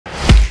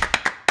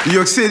New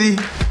York City,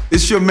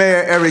 it's your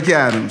mayor, Eric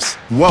Adams.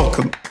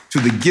 Welcome to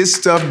the Get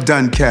Stuff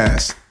Done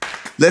cast.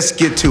 Let's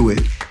get to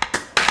it.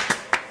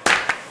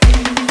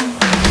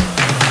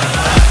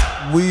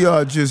 We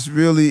are just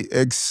really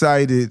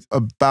excited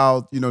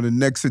about, the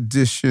next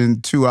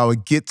addition to our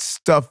Get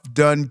Stuff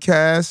Done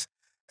cast.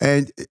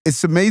 And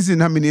it's amazing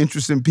how many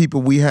interesting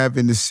people we have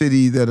in the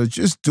city that are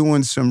just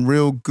doing some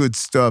real good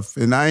stuff.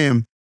 And I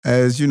am,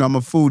 as you know, I'm a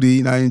foodie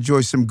and I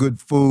enjoy some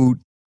good food.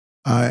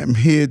 I am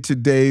here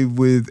today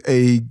with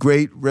a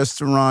great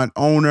restaurant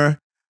owner,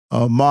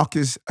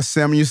 Marcus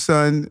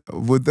Samuelsson,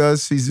 with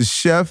us. He's a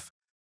chef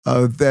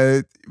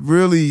that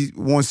really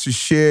wants to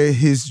share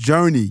his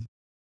journey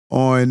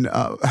on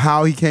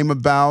how he came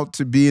about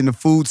to be in the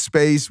food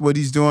space, what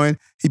he's doing.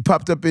 He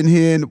popped up in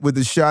here with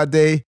a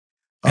Sade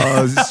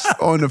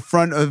on the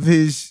front of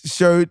his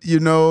shirt.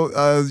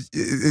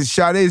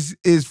 Sade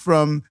is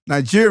from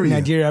Nigeria.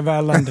 Nigeria,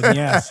 via London,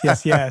 yes.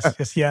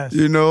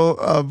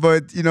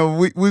 But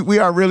we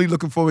are really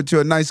looking forward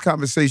to a nice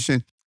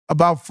conversation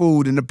about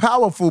food and the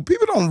power of food.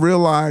 People don't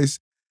realize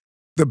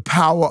the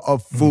power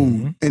of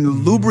food and the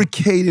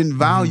lubricating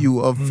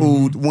value of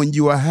food when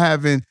you are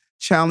having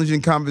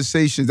challenging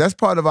conversations. That's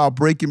part of our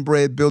breaking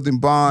bread, building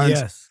bonds.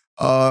 Yes.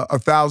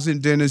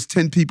 1,000 dinners,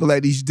 10 people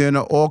at each dinner,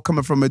 all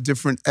coming from a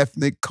different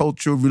ethnic,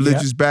 cultural,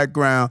 religious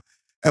background.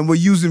 And we're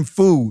using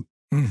food.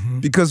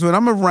 Because when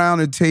I'm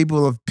around a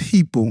table of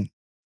people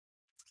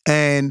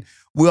and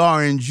we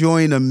are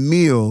enjoying a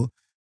meal,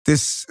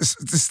 there's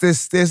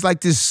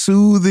like this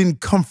soothing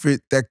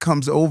comfort that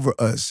comes over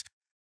us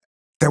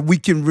that we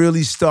can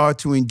really start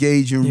to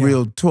engage in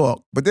real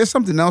talk. But there's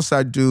something else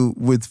I do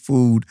with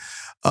food.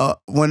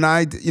 When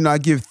I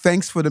give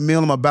thanks for the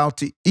meal I'm about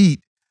to eat,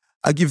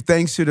 I give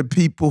thanks to the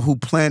people who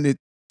planted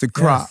the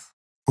crop,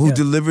 who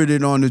delivered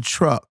it on the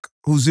truck,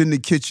 who's in the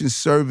kitchen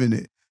serving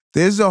it.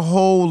 There's a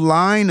whole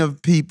line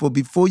of people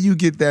before you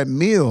get that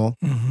meal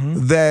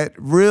that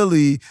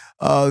really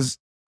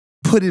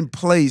put in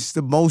place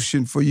the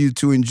motion for you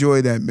to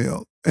enjoy that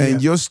meal.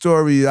 And your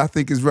story, I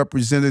think, is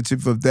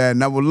representative of that.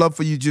 And I would love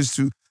for you just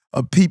to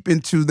peep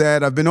into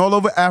that. I've been all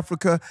over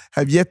Africa,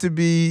 have yet to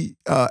be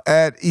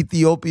at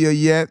Ethiopia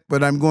yet,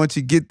 but I'm going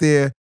to get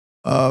there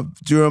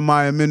during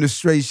my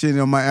administration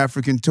on my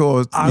African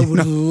tours. I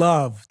would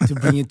love to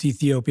bring you to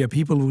Ethiopia.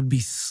 People would be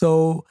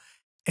so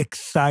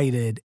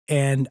excited.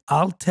 And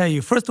I'll tell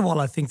you, first of all,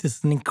 I think this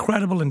is an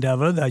incredible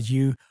endeavor that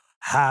you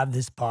have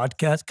this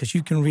podcast, because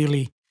you can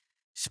really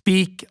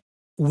speak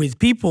with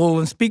people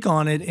and speak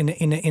on it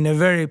in a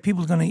very,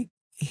 people are going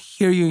to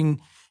hear you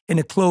in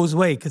a close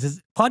way, because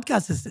this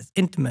podcast is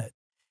intimate.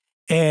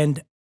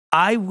 And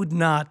I would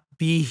not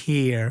be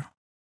here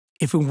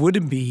if it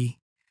wouldn't be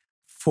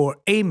for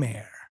a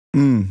mayor,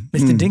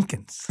 Mr.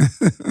 Dinkins.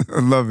 I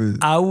love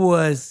it. I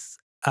was,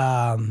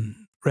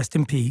 rest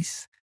in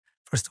peace,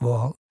 first of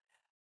all.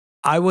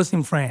 I was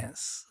in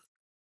France.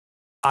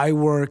 I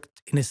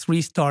worked in a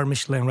 3-star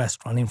Michelin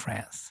restaurant in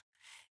France.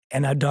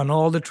 And I've done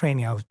all the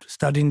training. I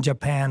studied in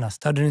Japan, I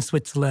studied in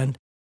Switzerland.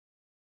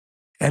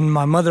 And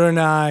my mother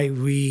and I,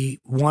 we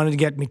wanted to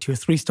get me to a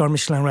 3-star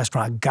Michelin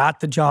restaurant. I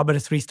got the job at a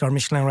 3-star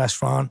Michelin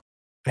restaurant.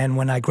 And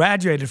when I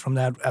graduated from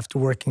that, after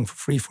working for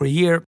free for a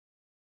year,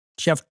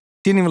 chef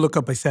didn't even look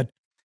up. I said,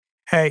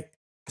 hey,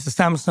 Mr.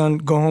 Samuelsson,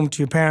 go home to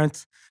your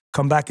parents,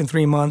 come back in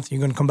 3 months. You're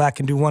going to come back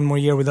and do 1 more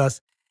year with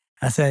us.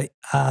 And I said,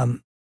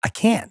 I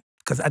can't.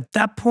 Because at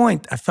that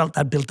point, I felt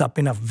I built up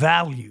enough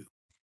value.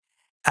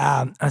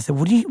 I said,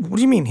 what do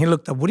you mean? He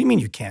looked up, what do you mean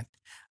you can't?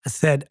 I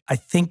said, I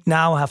think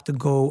now I have to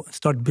go and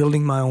start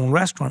building my own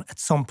restaurant at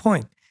some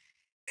point.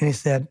 And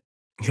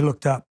he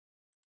looked up.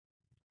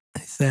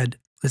 He said,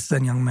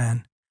 listen, young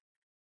man,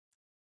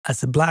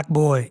 as a black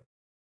boy,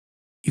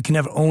 you can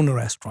never own a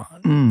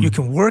restaurant. You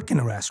can work in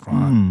a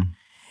restaurant,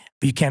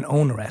 but you can't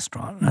own a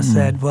restaurant. And I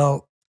said,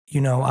 well,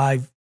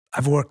 I've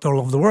worked all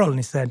over the world. And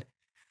he said,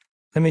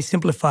 let me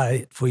simplify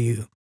it for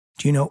you.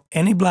 Do you know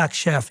any black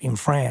chef in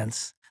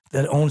France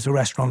that owns a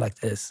restaurant like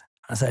this?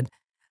 I said,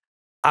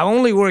 I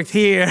only worked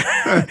here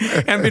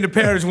and been to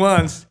Paris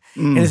once.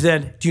 And he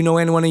said, do you know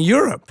anyone in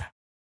Europe?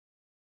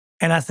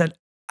 And I said,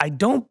 I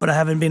don't, but I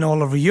haven't been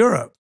all over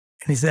Europe.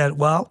 And he said,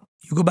 well,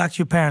 you go back to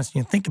your parents and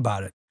you think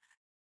about it.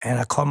 And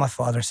I called my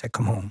father and said,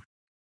 come home.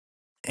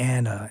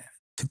 And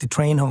took the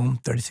train home,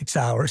 36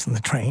 hours on the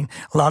train.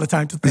 A lot of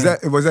time to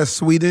think. Was that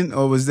Sweden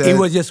or was that? It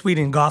was just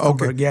Sweden,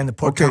 Gothenburg, in the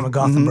port town of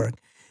Gothenburg.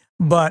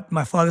 But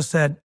my father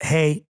said,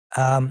 hey,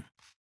 thought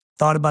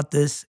about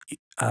this.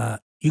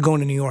 You going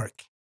to New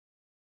York?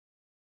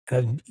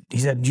 And he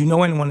said, do you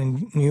know anyone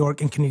in New York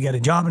and can you get a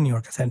job in New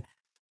York? I said,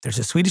 there's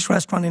a Swedish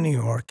restaurant in New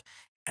York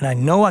and I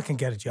know I can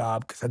get a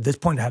job because at this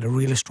point I had a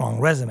really strong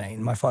resume.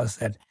 And my father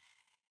said,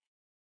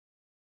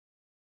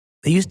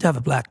 they used to have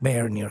a black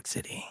mayor in New York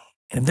City.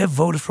 And if they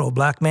voted for a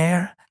black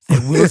mayor, they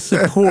will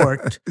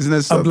support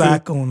a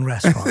black-owned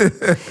restaurant.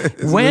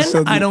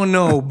 When? I don't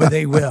know, but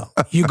they will.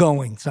 You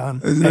going, son.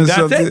 And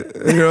that's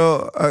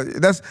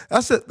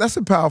it. That's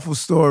a powerful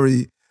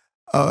story.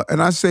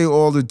 And I say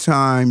all the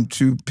time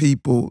to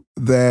people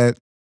that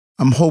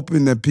I'm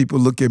hoping that people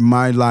look at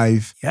my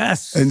life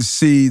and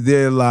see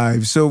their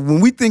lives. So when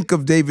we think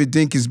of David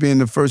Dinkins being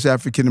the first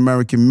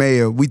African-American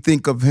mayor, we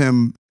think of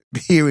him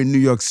here in New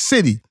York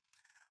City.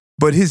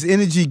 But his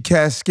energy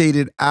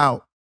cascaded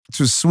out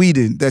to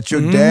Sweden, that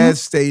your dad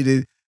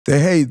stated that,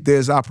 hey,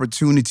 there's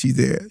opportunity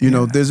there. You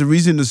know, there's a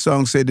reason the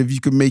song said, if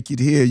you can make it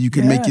here, you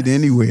can make it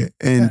anywhere.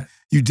 And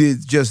you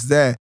did just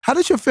that. How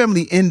did your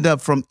family end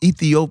up from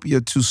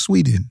Ethiopia to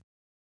Sweden?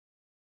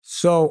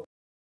 So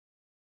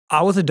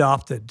I was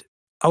adopted.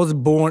 I was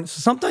born. So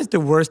sometimes the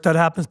worst that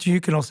happens to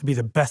you can also be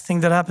the best thing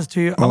that happens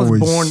to you. I was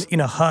born in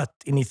a hut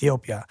in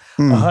Ethiopia,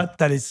 a hut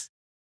that is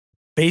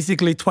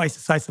basically twice the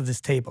size of this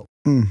table.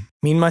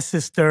 Me and my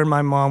sister,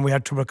 my mom, we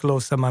had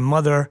tuberculosis. My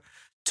mother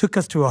took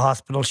us to a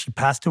hospital. She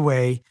passed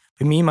away,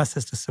 but me and my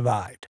sister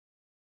survived.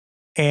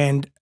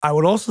 And I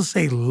would also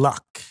say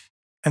luck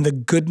and the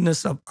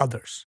goodness of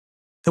others.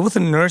 There was a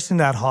nurse in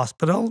that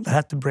hospital that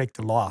had to break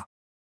the law.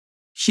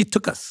 She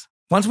took us.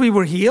 Once we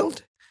were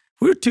healed,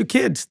 we were two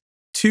kids,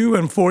 2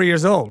 and 4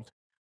 years old.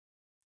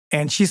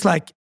 And she's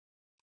like,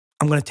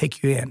 I'm going to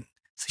take you in.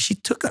 So she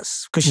took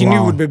us because she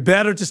knew it would be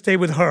better to stay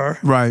with her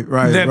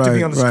than to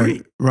be on the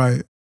street.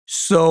 Right.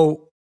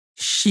 So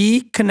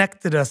she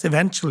connected us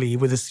eventually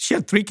with this. She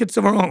had 3 kids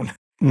of her own.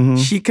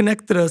 She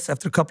connected us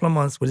after a couple of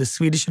months with a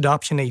Swedish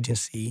adoption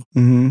agency.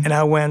 And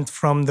I went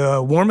from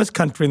the warmest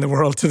country in the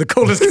world to the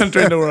coldest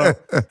country in the world.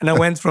 And I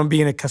went from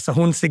being a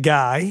Kasahunse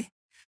guy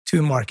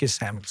to Marcus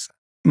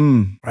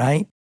Samuelsson.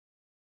 Right?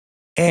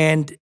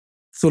 And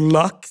so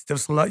luck, there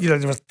was a lot, there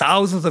were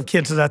thousands of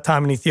kids at that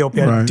time in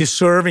Ethiopia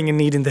deserving and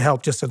needing the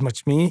help just as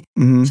much as me.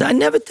 So I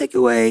never take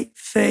away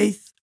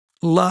faith,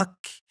 luck,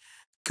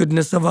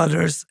 goodness of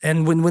others.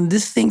 And when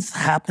these things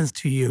happens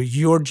to you,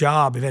 your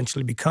job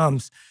eventually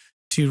becomes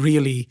to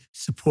really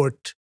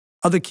support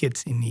other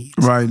kids in need.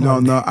 Right.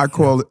 No. I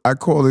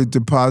call it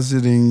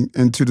depositing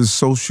into the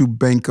social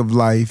bank of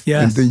life.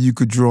 And then you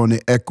could draw on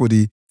the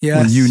equity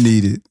when you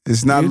need it.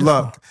 It's not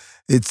luck.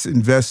 It's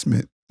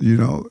investment. You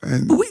know,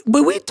 and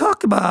but we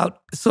talk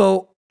about,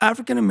 so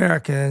African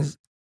Americans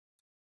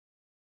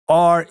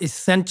are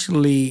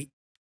essentially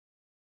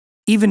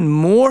even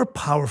more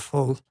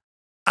powerful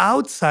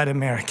outside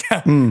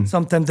America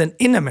sometimes than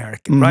in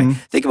America, right?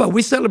 Think about,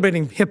 we're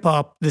celebrating hip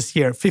hop this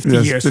year, 50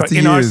 years, 50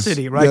 in our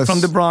city, right? From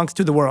the Bronx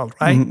to the world,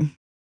 right?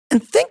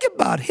 And think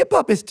about, hip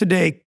hop is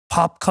today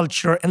pop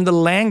culture and the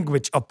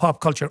language of pop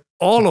culture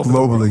all over the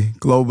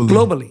world.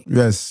 Globally.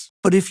 Yes.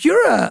 But if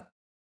you're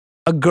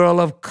a girl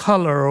of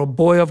color or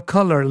boy of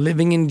color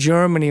living in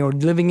Germany or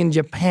living in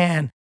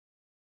Japan,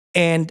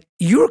 and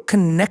you're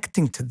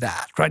connecting to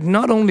that, right?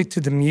 Not only to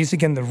the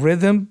music and the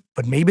rhythm,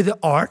 but maybe the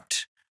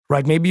art,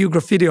 right? Maybe you're a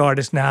graffiti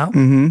artist now,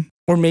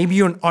 or maybe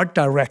you're an art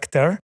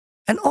director.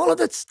 And all of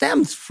that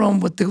stems from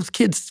what those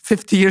kids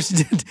 50 years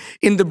did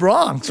in the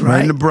Bronx, right?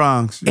 Right in the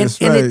Bronx,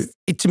 and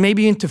it's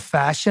maybe into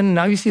fashion.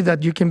 Now you see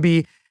that you can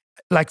be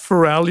like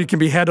Pharrell, you can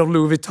be head of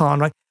Louis Vuitton,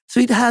 right? So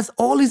it has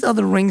all these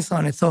other rings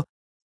on it. So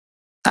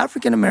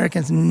African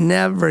Americans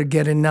never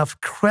get enough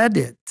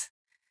credit.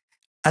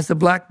 As a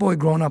Black boy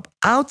growing up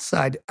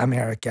outside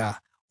America,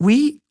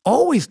 we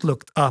always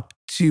looked up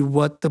to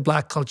what the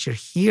Black culture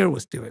here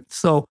was doing.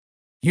 So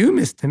you,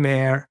 Mr.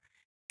 Mayor,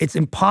 it's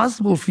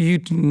impossible for you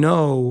to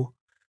know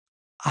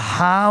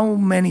how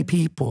many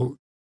people,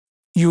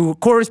 your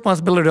core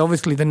responsibility,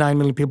 obviously the 9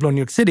 million people in New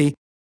York City,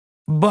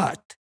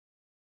 but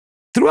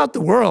throughout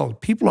the world,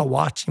 people are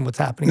watching what's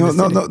happening in the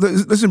city. No.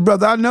 Listen,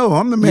 brother, I know.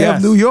 I'm the mayor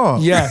of New York.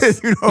 Yes.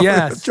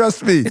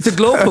 Trust me. It's a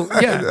global,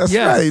 That's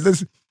right.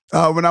 Listen,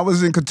 when I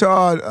was in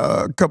Qatar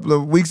a couple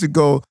of weeks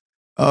ago,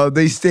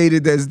 they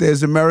stated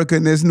there's America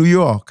and there's New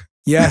York.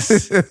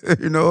 Yes.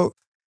 You know?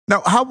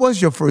 Now, how was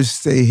your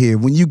first stay here?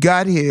 When you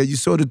got here, you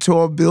saw the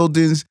tall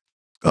buildings.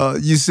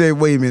 You said,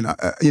 wait a minute,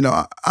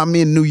 I'm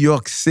in New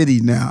York City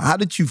now. How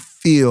did you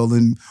feel,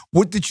 and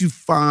what did you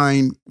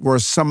find were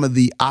some of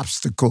the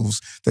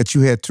obstacles that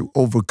you had to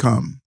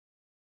overcome?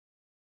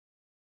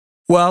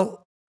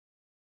 Well,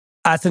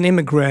 as an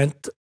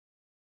immigrant,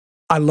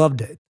 I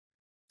loved it.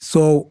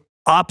 So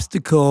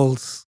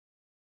obstacles,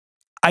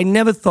 I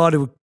never thought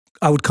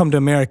I would come to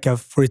America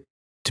for it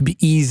to be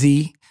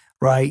easy,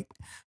 right?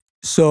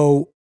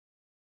 So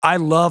I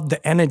loved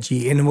the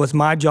energy, and it was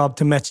my job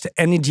to match the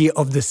energy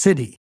of the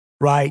city,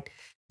 right?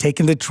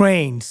 Taking the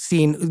train,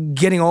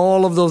 getting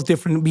all of those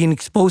different, being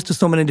exposed to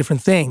so many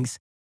different things.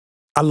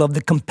 I love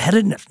the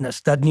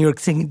competitiveness that New York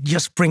City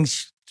just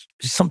brings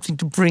something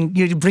to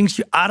it brings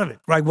you out of it,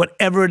 right?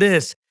 Whatever it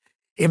is.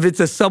 If it's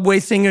a subway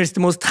singer, it's the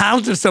most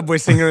talented subway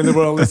singer in the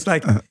world. It's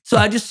like, so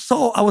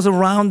I was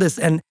around this,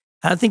 and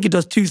I think it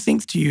does 2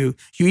 things to you.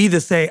 You either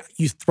say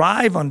you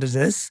thrive under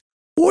this,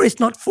 or it's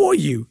not for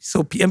you.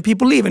 So, and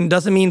people leave, and it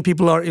doesn't mean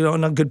people are,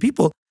 not good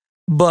people.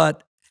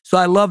 But, so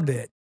I loved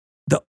it.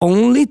 The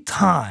only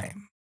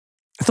time,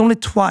 it's only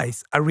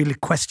twice I really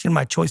questioned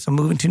my choice of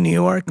moving to New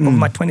York over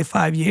my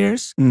 25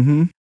 years.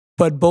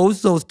 But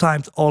both those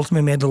times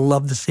ultimately made me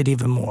love the city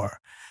even more.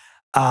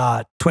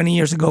 20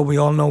 years ago, we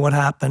all know what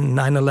happened,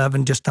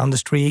 9/11 just down the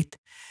street.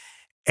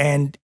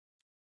 And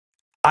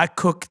I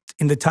cooked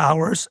in the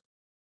towers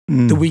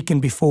the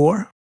weekend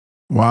before.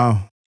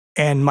 Wow.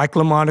 And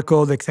Michael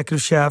Monaco, the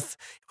executive chef,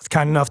 was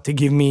kind enough to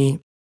give me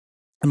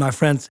and my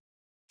friends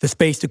the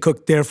space to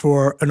cook there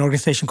for an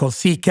organization called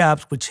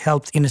CCAPS, which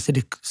helps inner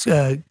city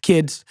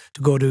kids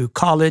to go to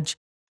college.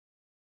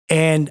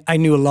 And I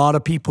knew a lot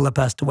of people that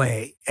passed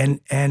away. And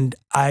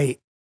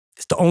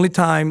it's the only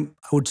time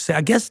I would say,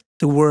 I guess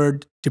the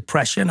word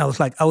depression, I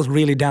was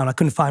really down. I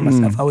couldn't find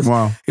myself.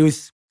 It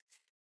was,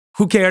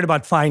 who cared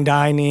about fine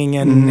dining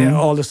and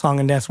all the song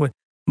and dance?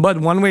 But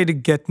one way to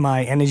get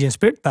my energy and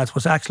spirit back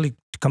was actually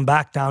to come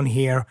back down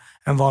here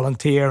and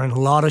volunteer. And a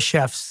lot of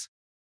chefs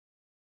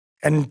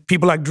and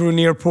people like Drew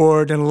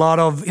Nearport and a lot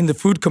of in the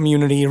food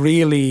community,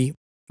 really,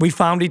 we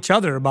found each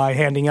other by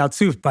handing out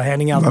soups, by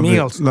handing out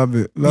meals. Love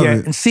it.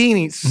 And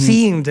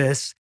seeing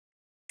this.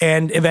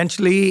 And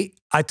eventually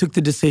I took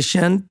the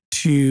decision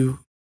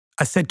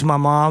I said to my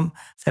mom,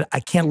 I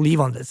can't leave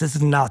on this. This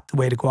is not the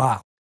way to go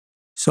out.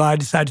 So I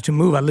decided to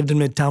move. I lived in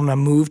Midtown and I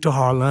moved to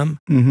Harlem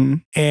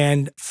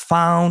and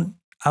found,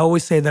 I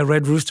always say that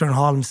Red Rooster in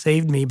Harlem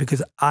saved me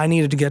because I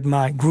needed to get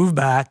my groove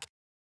back.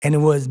 And it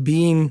was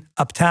being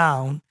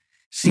uptown,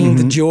 seeing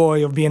the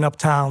joy of being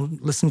uptown,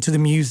 listening to the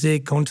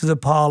music, going to the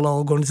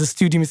Apollo, going to the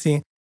Studio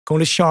Museum, going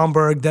to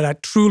Schaumburg, that I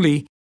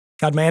truly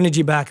got my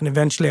energy back. And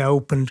eventually I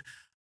opened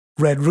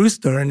Red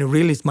Rooster, and it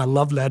really is my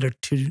love letter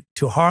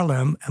to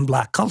Harlem and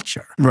Black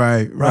culture.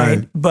 Right.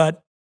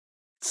 But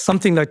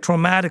something like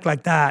traumatic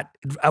like that,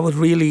 it was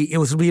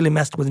really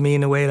messed with me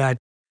in a way that,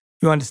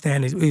 you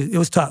understand, it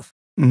was tough.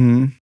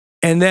 And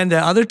then the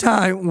other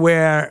time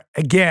where,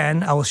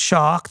 again, I was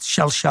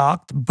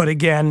shell-shocked, but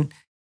again,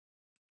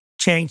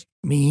 changed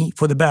me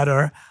for the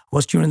better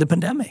was during the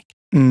pandemic.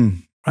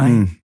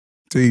 Right?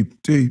 Deep.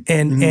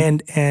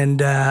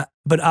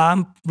 But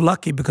I'm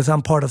lucky because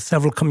I'm part of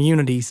several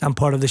communities. I'm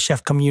part of the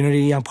chef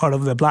community. I'm part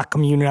of the Black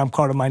community. I'm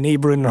part of my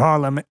neighbor in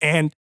Harlem.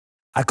 And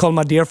I called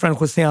my dear friend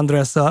Jose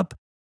Andres up.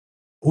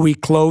 We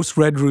closed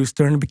Red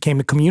Rooster and it became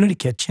a community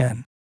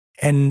kitchen.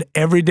 And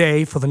every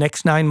day for the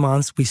next 9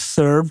 months, we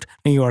served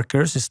New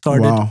Yorkers. It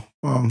started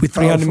with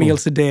 300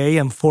 meals a day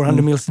and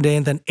 400 meals a day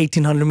and then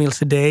 1,800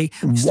 meals a day.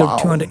 We served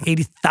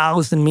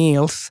 280,000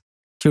 meals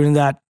during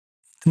the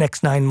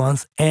next 9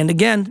 months. And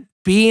again,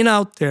 being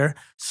out there,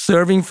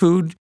 serving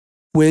food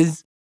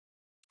with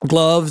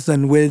gloves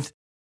and with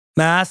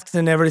masks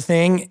and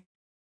everything.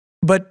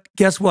 But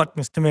guess what,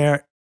 Mr.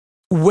 Mayor?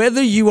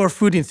 Whether you are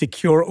food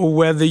insecure or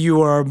whether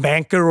you are a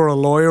banker or a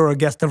lawyer or a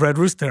guest of Red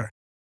Rooster,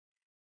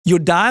 your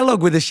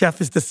dialogue with the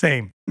chef is the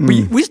same.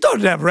 We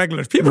started to have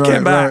regulars. People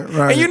came back.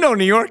 And you know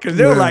New Yorkers,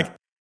 they were like,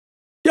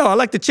 yo, I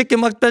like the chicken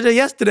much better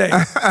yesterday.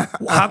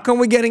 How come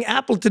we're getting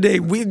apple today?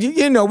 We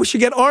should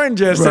get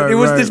oranges. It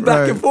was this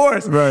back and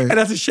forth. And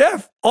as a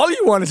chef, all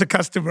you want is a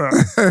customer.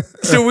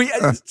 So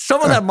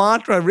some of that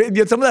mantra,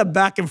 some of that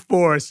back and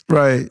forth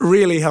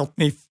really helped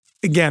me,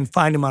 again,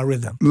 finding my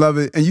rhythm. Love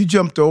it. And you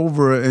jumped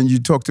over and you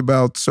talked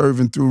about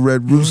serving through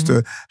Red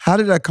Rooster. How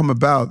did that come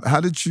about? How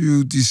did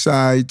you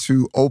decide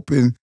to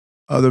open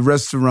the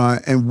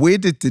restaurant? And where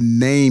did the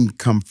name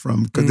come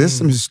from? Because there's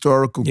some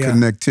historical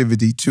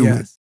connectivity to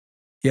it.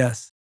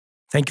 Yes.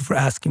 Thank you for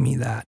asking me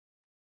that.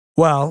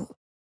 Well,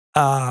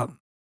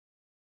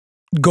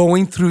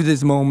 going through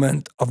this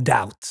moment of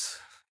doubt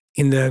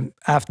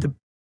after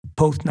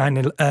post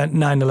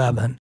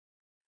 9/11,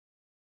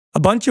 a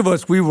bunch of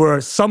us, we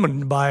were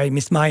summoned by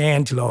Miss Maya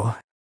Angelou.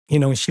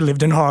 She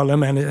lived in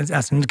Harlem, and in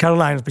the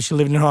Carolinas, but she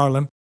lived in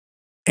Harlem.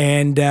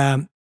 And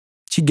I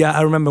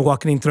remember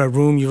walking into her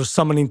room. You were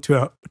summoning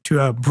to a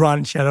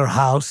brunch at her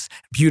house,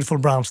 beautiful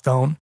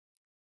brownstone.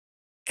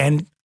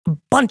 And a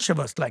bunch of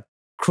us, like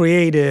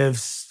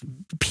creatives,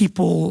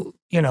 people,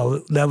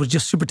 that was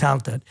just super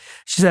talented.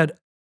 She said,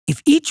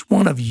 if each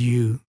one of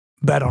you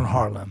bet on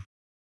Harlem,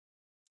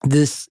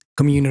 this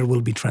community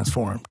will be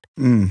transformed.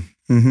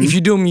 If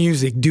you do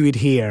music, do it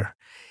here.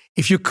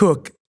 If you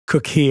cook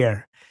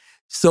here.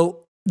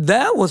 So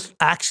that was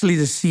actually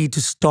the seed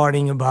to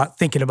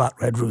thinking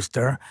about Red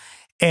Rooster.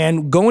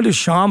 And going to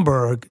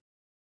Schaumburg,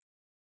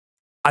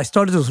 I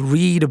started to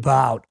read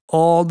about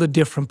all the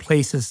different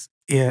places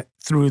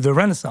through the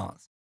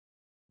Renaissance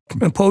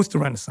and post the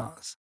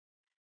Renaissance.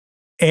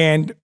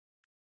 And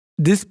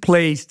this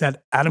place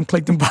that Adam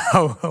Clayton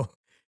Powell,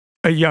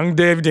 a young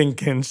Dave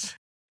Dinkins,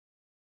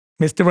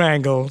 Mr.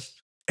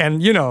 Rangels,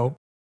 and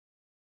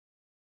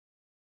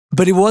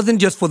but it wasn't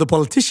just for the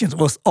politicians, it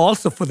was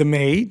also for the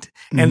maid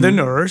and the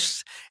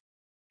nurse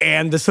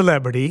and the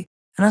celebrity.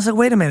 And I said,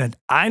 wait a minute,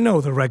 I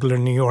know the regular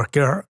New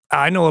Yorker.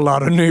 I know a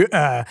lot of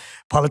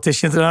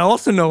politicians, and I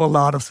also know a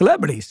lot of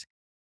celebrities.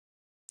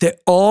 They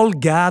all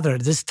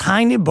gathered this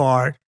tiny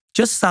bar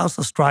just south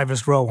of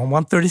Strivers Row on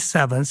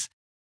 137th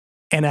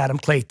and Adam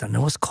Clayton.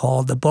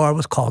 The bar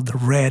was called the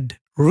Red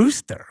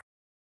Rooster.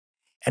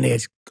 And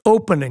it's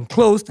opened and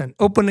closed and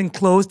opened and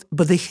closed,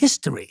 but the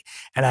history.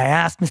 And I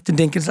asked Mr.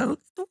 Dinkins,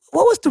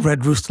 what was the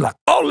Red Rooster like?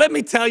 Oh, let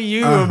me tell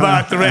you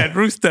about the Red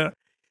Rooster.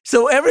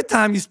 So every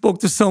time you spoke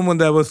to someone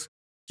that was,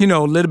 a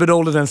little bit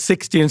older than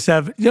 60 and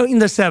 70, in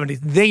their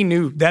 70s, they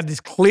knew that this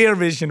clear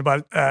vision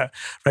about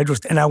Red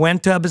Rooster. And I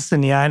went to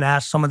Abyssinia and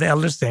asked some of the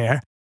elders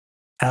there.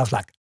 And I was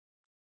like,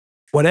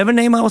 whatever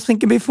name I was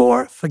thinking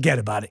before, forget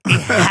about it.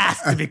 It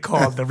has to be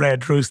called the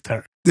Red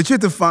Rooster. Did you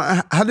have to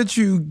find, how did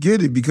you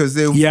get it? Because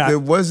there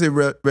was a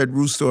Red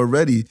Rooster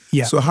already.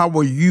 Yeah. So how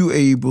were you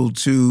able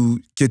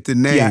to get the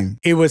name?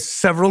 Yeah. It was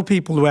several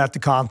people who had to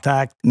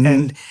contact,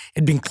 and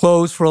it'd been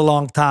closed for a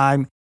long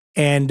time.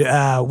 And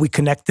we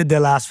connected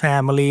the last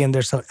family, and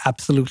there's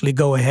absolutely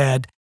go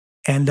ahead.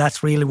 And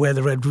that's really where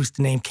the Red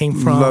Rooster name came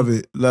from. Love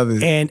it, love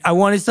it. And I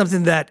wanted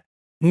something that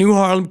New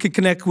Harlem could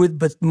connect with,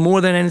 but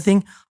more than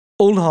anything,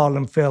 Old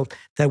Harlem felt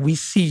that we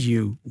see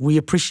you, we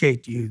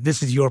appreciate you,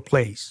 this is your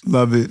place.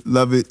 Love it,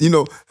 love it. You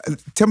know,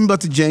 tell me about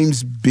the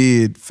James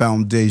Beard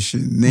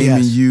Foundation,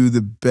 naming you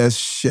the best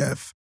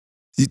chef.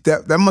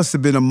 That must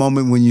have been a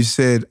moment when you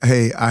said,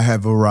 hey, I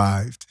have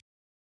arrived.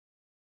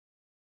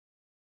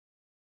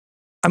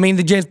 I mean,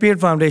 the James Beard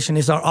Foundation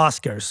is our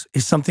Oscars.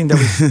 It's something that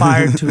we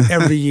aspire to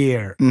every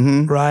year,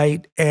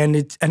 right? And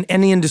it's in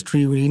any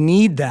industry, we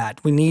need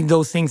that. We need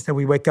those things that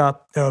we wake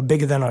up that are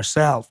bigger than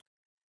ourselves.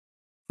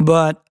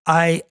 But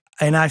I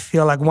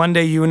feel like one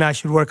day you and I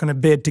should work on a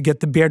bid to get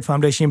the Beard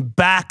Foundation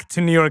back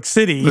to New York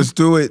City. Let's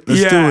do it.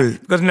 Let's do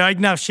it. Because right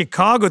now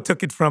Chicago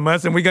took it from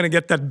us, and we're going to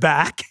get that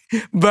back.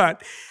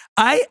 But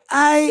I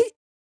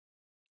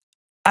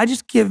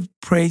just give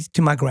praise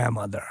to my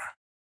grandmother.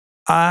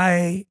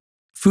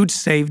 Food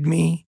saved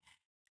me.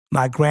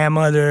 My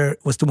grandmother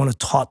was the one who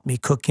taught me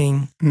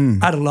cooking.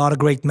 I had a lot of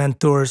great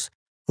mentors,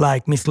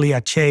 like Miss Leah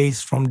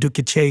Chase from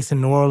Duke Chase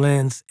in New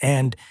Orleans,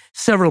 and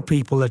several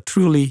people that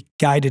truly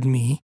guided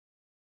me.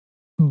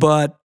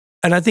 And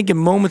I think in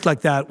moments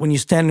like that, when you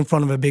stand in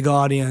front of a big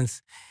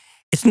audience,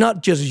 it's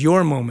not just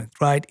your moment,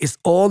 right? It's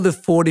all the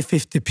 40,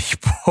 50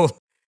 people,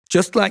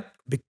 just like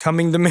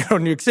becoming the mayor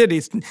of New York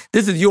City.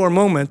 This is your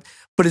moment,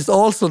 but it's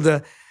also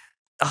the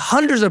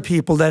hundreds of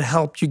people that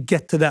helped you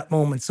get to that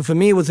moment. So for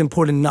me, it was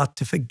important not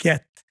to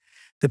forget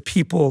the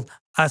people.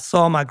 I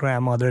saw my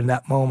grandmother in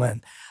that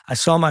moment. I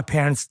saw my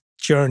parents'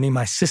 journey,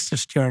 my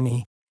sister's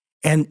journey.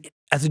 And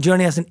as a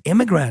journey as an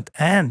immigrant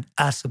and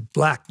as a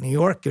Black New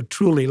Yorker,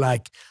 truly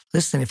like,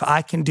 listen, if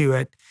I can do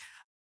it,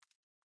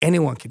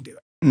 anyone can do it.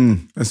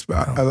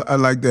 I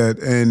like that.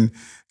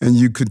 And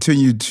you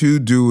continue to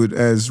do it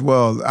as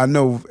well. I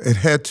know it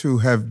had to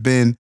have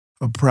been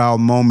a proud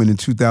moment in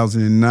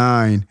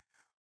 2009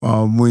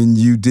 when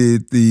you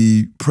did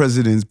the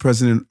President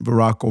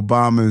Barack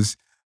Obama's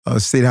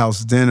State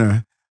House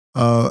dinner.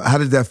 How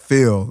did that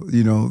feel?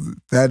 You know,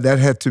 that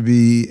had to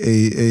be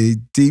a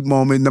deep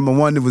moment. Number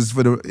one, it was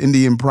for the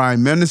Indian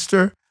Prime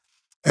Minister,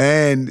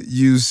 and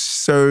you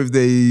served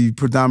a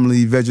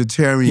predominantly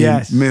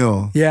vegetarian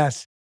meal.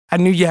 Yes. I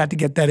knew you had to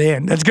get that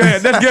in. That's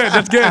good. That's good.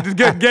 That's good. That's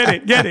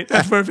good. Get it.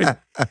 That's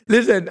perfect.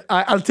 Listen,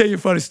 I'll tell you a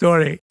funny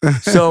story.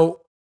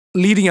 So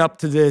leading up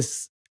to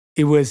this,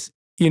 it was,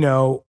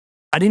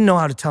 I didn't know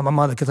how to tell my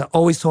mother because I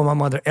always told my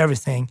mother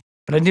everything,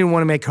 but I didn't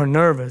want to make her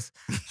nervous.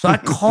 So I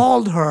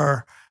called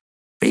her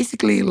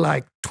basically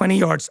like 20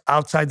 yards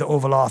outside the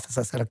Oval Office.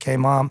 I said, okay,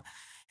 Mom,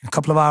 in a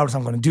couple of hours,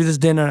 I'm going to do this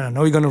dinner. I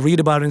know you're going to read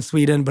about it in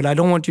Sweden, but I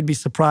don't want you to be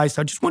surprised.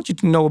 I just want you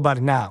to know about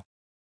it now.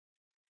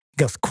 It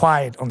goes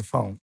quiet on the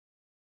phone.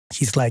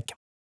 She's like,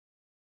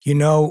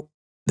 the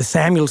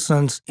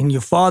Samuelssons in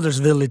your father's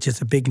village is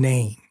a big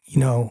name,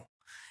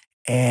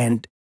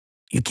 and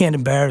you can't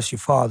embarrass your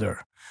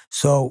father.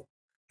 So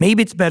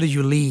maybe it's better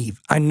you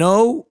leave. I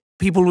know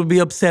people will be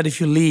upset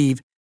if you leave,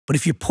 but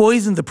if you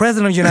poison the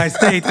president of the United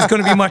States, it's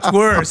going to be much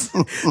worse.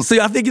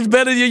 So I think it's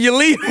better you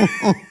leave.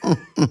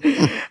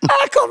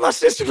 I called my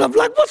sisters. I'm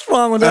like, what's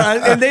wrong with her?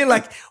 And they're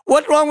like,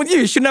 what's wrong with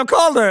you? You shouldn't have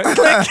called her.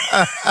 Click.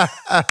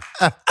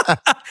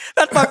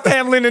 That's my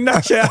family in a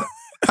nutshell.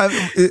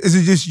 Is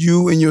it just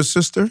you and your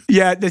sister?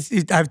 Yeah,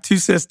 I have two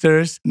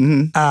sisters.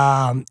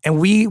 And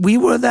we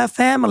were that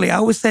family. I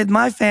always said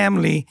my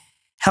family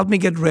helped me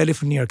get ready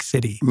for New York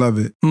City. Love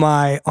it.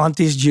 My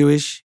auntie is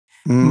Jewish.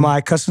 My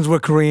cousins were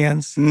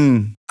Koreans.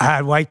 I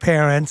had white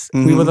parents.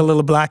 We were the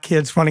little Black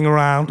kids running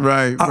around.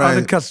 Right, Our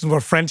other cousins were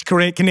French,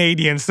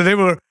 Canadians. So they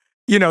were,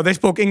 they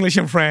spoke English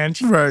and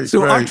French. Right,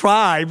 so our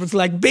tribe was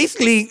like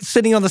basically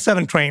sitting on the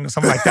 7 train or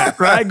something like that,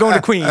 right? Going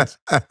to Queens,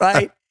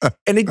 right?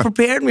 And it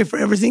prepared me for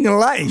everything in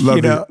life,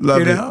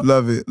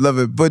 Love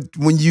it. But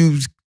when you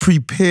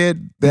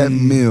prepared that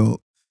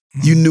meal,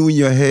 you knew in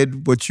your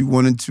head what you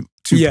wanted to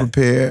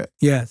prepare.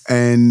 Yes.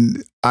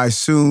 And I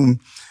assume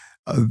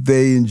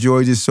they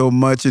enjoyed it so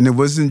much, and it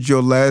wasn't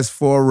your last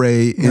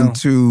foray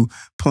into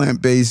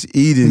plant-based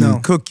eating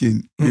and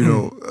cooking.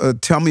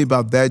 Tell me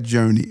about that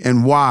journey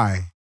and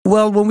why.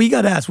 Well, when we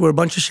got asked, we were a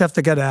bunch of chefs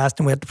that got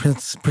asked, and we had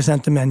to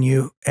present the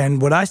menu.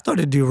 And what I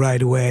started to do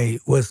right away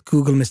was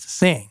Google Mr.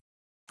 Singh.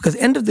 Because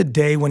end of the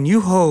day, when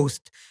you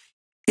host,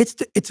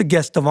 it's a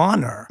guest of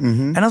honor.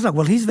 And I was like,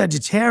 well, he's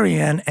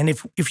vegetarian, and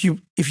if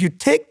you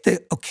take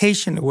the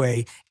occasion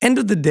away, end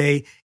of the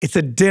day, it's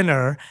a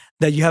dinner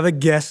that you have a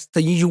guest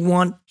that you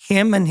want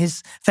him and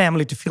his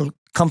family to feel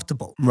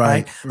comfortable,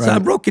 right? So I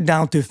broke it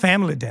down to a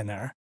family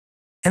dinner,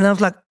 and I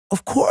was like,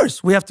 of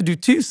course, we have to do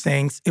 2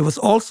 things. It was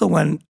also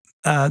when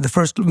the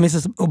first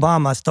Mrs.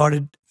 Obama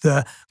started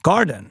the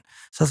garden.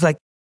 So I was like,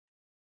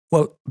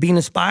 well, being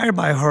inspired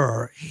by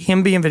her,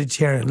 him being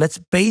vegetarian, let's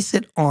base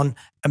it on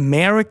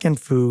American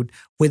food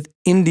with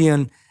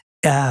Indian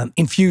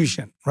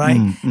infusion, right?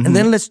 Mm-hmm. And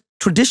then let's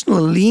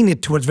traditionally lean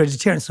it towards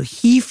vegetarian so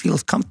he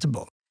feels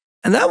comfortable.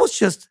 And that was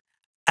just,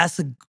 as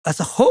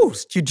a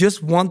host, you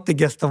just want the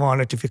guest of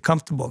honor to feel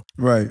comfortable.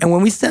 Right. And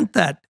when we sent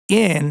that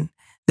in,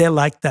 they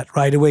liked that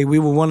right away. We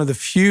were one of the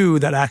few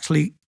that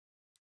actually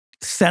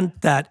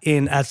sent that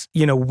in as,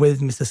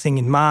 with Mr. Singh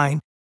in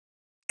mind.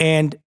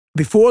 And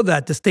before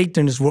that, the state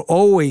dinners were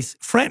always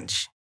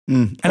French.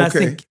 And I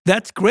think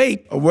that's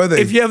great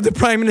if you have the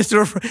Prime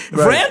Minister of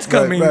France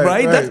coming,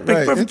 right? That's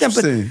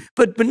perfect.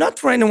 But not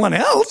for anyone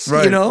else,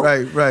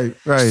 Right.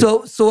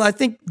 So I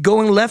think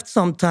going left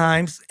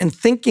sometimes and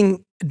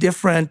thinking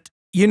different,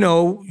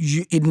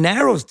 it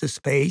narrows the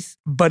space.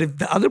 But if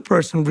the other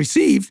person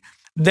receives,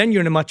 then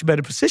you're in a much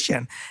better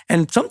position.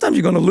 And sometimes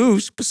you're going to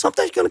lose, but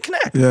sometimes you're going to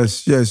connect.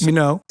 Yes.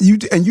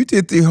 You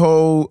did the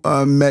whole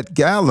Met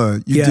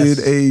Gala. You did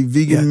a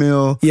vegan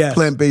meal,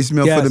 plant-based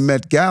meal for the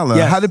Met Gala.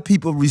 How did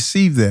people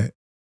receive that?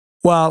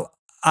 Well,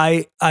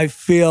 I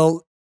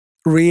feel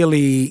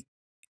really,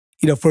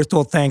 first of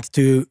all, thanks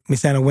to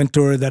Miss Anna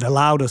Wintour that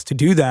allowed us to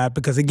do that,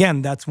 because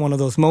again, that's one of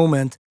those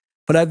moments.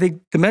 But I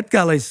think the Met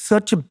Gala is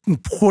such an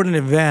important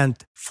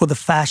event for the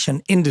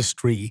fashion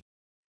industry.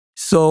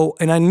 So,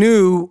 and I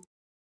knew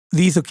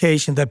these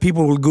occasions that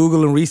people will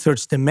Google and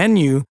research the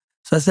menu.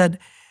 So I said,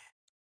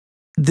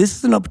 this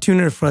is an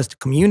opportunity for us to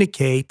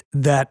communicate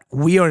that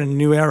we are in a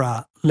new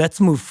era.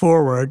 Let's move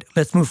forward.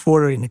 Let's move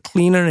forward in a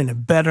cleaner, in a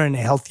better, in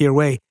a healthier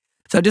way.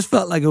 So I just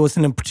felt like it was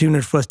an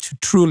opportunity for us to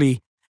truly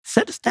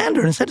set a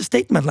standard and set a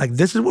statement like,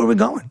 this is where we're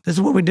going. This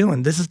is what we're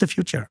doing. This is the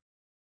future.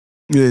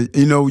 Yeah,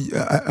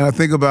 I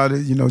think about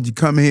it, you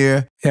come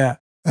here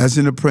as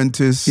an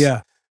apprentice.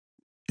 Yeah.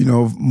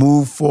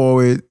 Move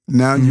forward.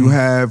 Now you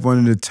have one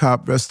of the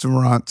top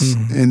restaurants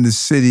in the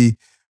city.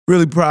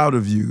 Really proud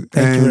of you.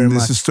 Thank you very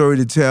much. It's a story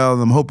to tell.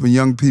 I'm hoping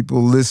young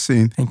people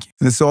listen. Thank you.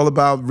 And it's all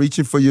about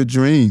reaching for your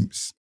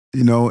dreams,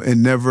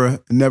 and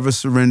never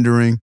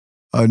surrendering,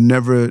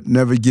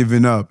 never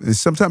giving up. And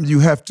sometimes you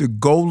have to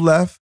go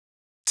left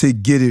to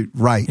get it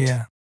right.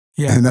 Yeah.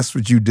 And that's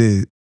what you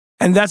did.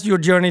 And that's your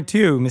journey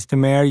too, Mr.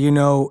 Mayor.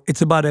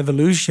 It's about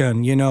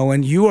evolution,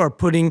 and you are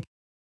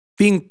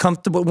being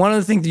comfortable. One of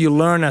the things that you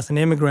learn as an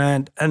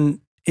immigrant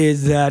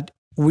is that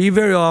we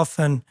very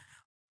often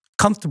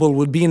comfortable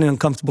with being in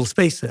uncomfortable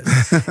spaces.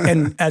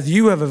 And as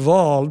you have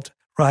evolved,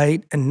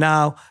 right, and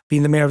now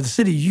being the mayor of the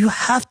city, you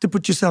have to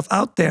put yourself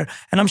out there.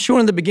 And I'm sure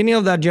in the beginning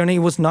of that journey, it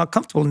was not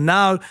comfortable.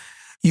 Now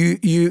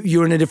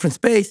you're in a different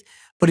space.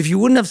 But if you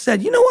wouldn't have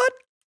said, you know what,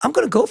 I'm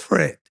going to go for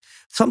it.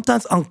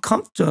 Sometimes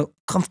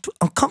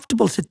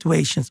uncomfortable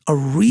situations are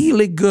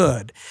really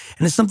good.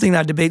 And it's something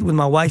that I debate with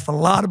my wife a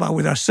lot about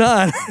with our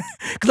son.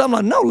 Because I'm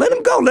like, no, let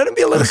him go. Let him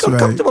be a little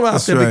uncomfortable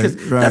out there.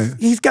 Because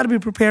he's got to be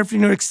prepared for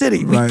New York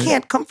City. We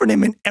can't comfort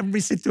him in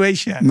every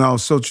situation. No,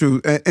 so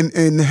true.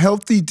 And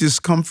healthy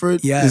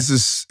discomfort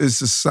is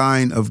a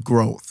sign of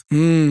growth.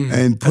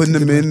 And putting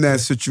him in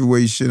that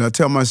situation. I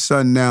tell my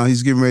son now,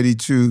 he's getting ready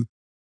to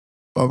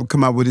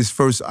come out with his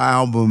first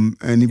album,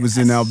 and he was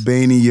in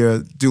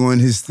Albania doing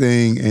his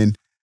thing,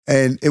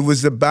 and it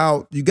was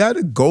about, you got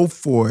to go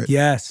for it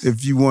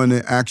if you want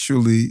to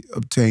actually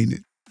obtain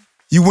it.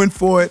 You went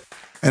for it,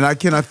 and I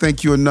cannot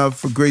thank you enough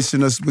for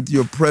gracing us with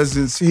your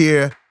presence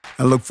here.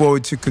 I look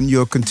forward to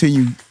your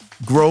continued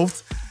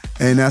growth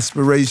and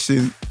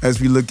aspiration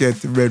as we look at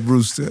the Red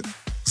Rooster.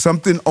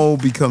 Something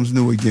old becomes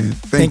new again.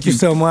 Thank you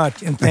so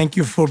much, and thank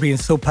you for being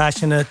so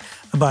passionate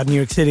about New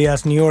York City.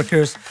 As New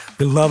Yorkers,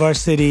 we love our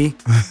city,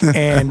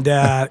 and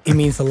it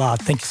means a lot.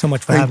 Thank you so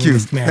much for having me,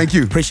 Mr. Mayor. Thank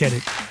you. Appreciate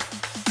it.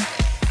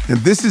 And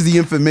this is the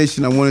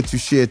information I wanted to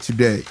share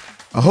today.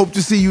 I hope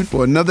to see you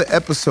for another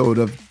episode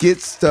of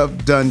Get Stuff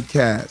Done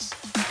Cast.